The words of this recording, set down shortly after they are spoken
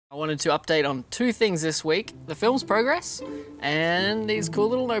I wanted to update on two things this week, the film's progress and these cool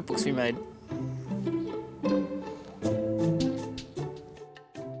little notebooks we made.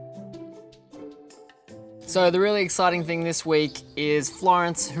 So the really exciting thing this week is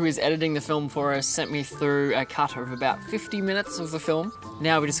Florence, who is editing the film for us, sent me through a cut of about 50 minutes of the film.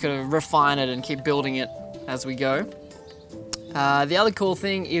 Now we're just going to refine it and keep building it as we go. The other cool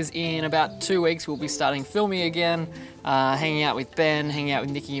thing is in about 2 weeks we'll be starting filming again, hanging out with Ben, hanging out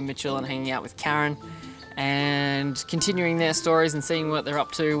with Nikki and Mitchell, and hanging out with Karen, and continuing their stories and seeing what they're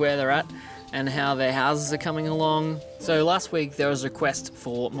up to, where they're at, and how their houses are coming along. So last week there was a request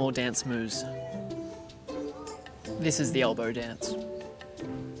for more dance moves. This is the elbow dance.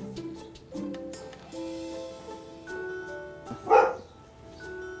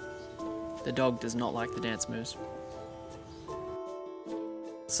 The dog does not like the dance moves.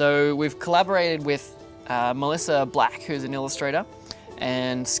 So we've collaborated with Melissa Black, who's an illustrator,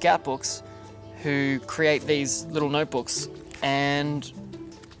 and Scout Books, who create these little notebooks, and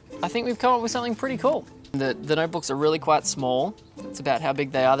I think we've come up with something pretty cool. The notebooks are really quite small. It's about how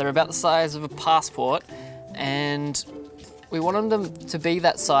big they are. They're about the size of a passport, and we wanted them to be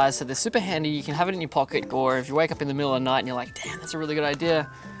that size so they're super handy. You can have it in your pocket, or if you wake up in the middle of the night and you're like, damn, that's a really good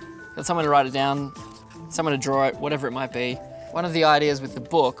idea, got someone to write it down, someone to draw it, whatever it might be. One of the ideas with the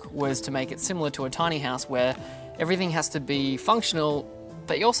book was to make it similar to a tiny house where everything has to be functional,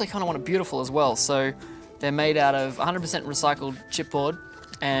 but you also kind of want it beautiful as well. So they're made out of 100% recycled chipboard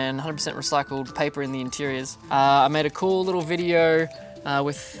and 100% recycled paper in the interiors. I made a cool little video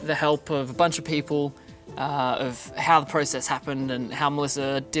with the help of a bunch of people of how the process happened and how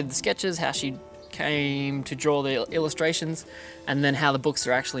Melissa did the sketches, how she came to draw the illustrations, and then how the books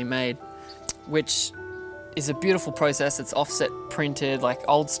are actually made, which is a beautiful process. It's offset printed, like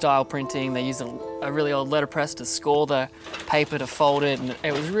old style printing. They use a really old letterpress to score the paper to fold it, and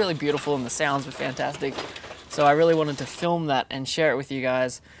it was really beautiful and the sounds were fantastic. So I really wanted to film that and share it with you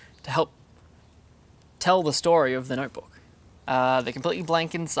guys to help tell the story of the notebook. They're completely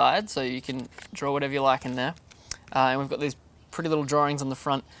blank inside, so you can draw whatever you like in there. And we've got these pretty little drawings on the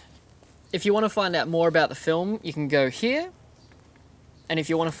front. If you want to find out more about the film, you can go here. And if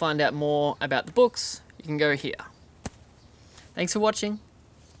you want to find out more about the books, you can go here. Thanks for watching.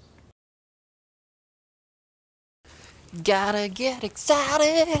 Gotta get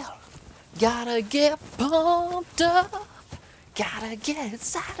excited. Gotta get pumped up. Gotta get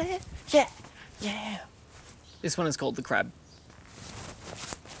excited. Yeah, yeah. This one is called The Crab.